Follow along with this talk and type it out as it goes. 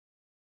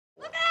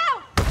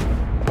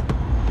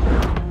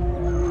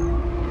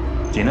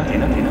Tina?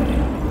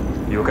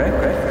 You okay?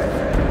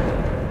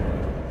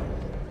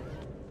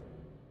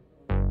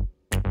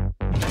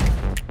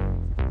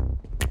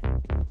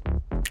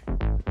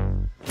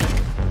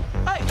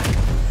 Hey!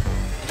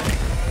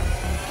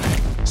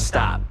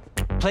 Stop.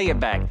 Play it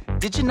back.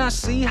 Did you not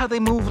see how they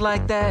move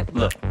like that?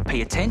 Look,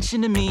 pay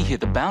attention to me, hear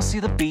the bounce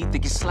of the beat.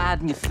 Think you're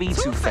sliding your feet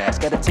too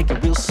fast. Gotta take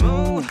it real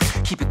smooth,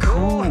 keep it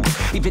cool.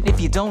 Even if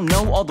you don't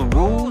know all the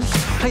rules,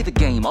 play the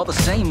game all the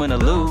same when I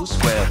lose.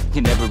 Well,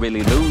 you never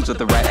really lose with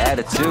the right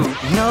attitude.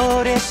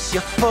 Notice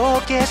your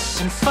focus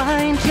and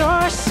find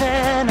your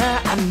center.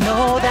 I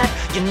know that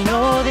you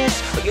know this,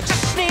 but you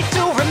just need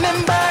to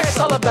remember it's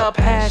all about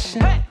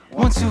passion.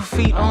 1, 2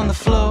 feet on the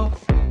floor.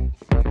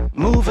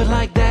 Move it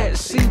like that,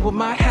 see what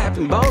might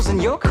happen. Balls in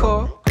your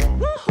core.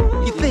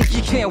 You think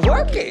you can't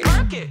work it?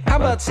 How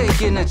about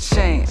taking a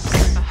chance?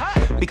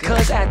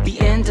 Because at the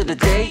end of the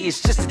day,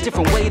 it's just a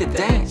different way to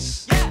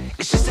dance.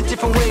 It's just a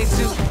different way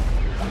to.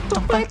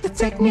 Don't fight the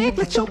technique,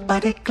 let your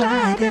body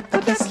glide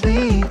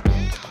effortlessly.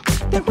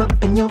 They're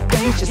up in your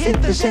face, just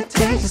hit the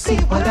jeté, you see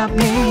what I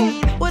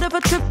mean? What if I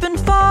trip and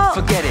fall?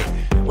 Forget it.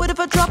 What if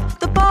I drop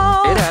the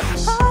ball? It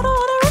happens. I don't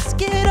wanna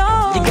risk it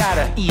all. You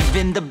gotta,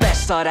 even the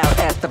best start out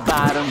at the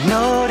bottom.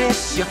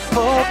 Notice your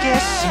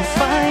focus and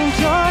find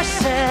your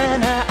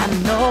center. I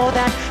know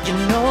that you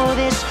know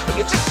this, but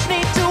you just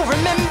need to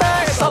remember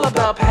it's all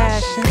about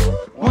passion.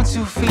 1,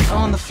 2 feet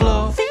on the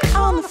floor. Feet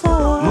on the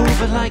floor.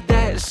 Move it like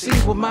that, see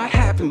what might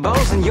happen.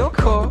 Balls in your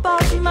core.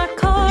 Balls in my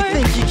core. You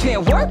think you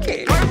can't work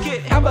it?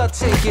 How about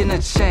taking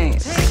a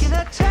chance?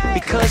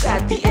 Because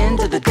at the end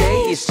of the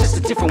day, it's just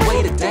a different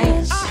way to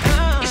dance.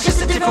 It's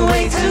just a different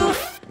way to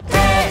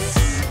dance.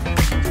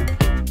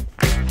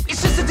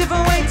 It's just a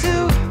different way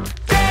to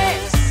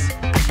dance.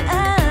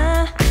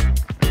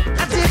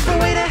 A different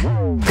way to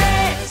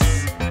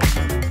dance.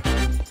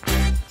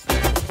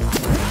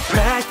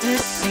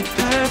 Practice ain't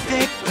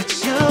perfect, but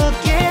you'll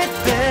get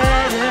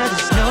better.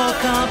 There's no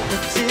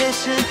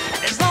competition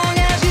as long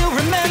as you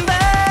remember.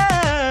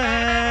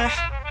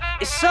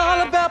 It's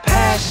all about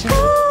passion.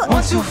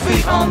 1, 2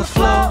 feet on the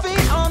floor.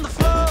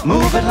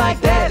 Move it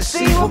like that,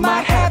 see what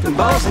might happen.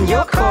 Balls in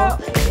your core.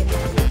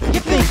 You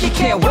think you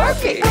can't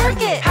work it?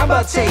 How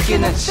about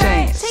taking a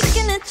chance?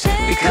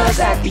 Because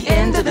at the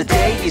end of the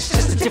day, it's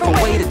just a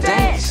different way to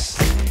dance.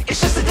 It's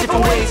just a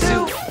different way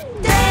to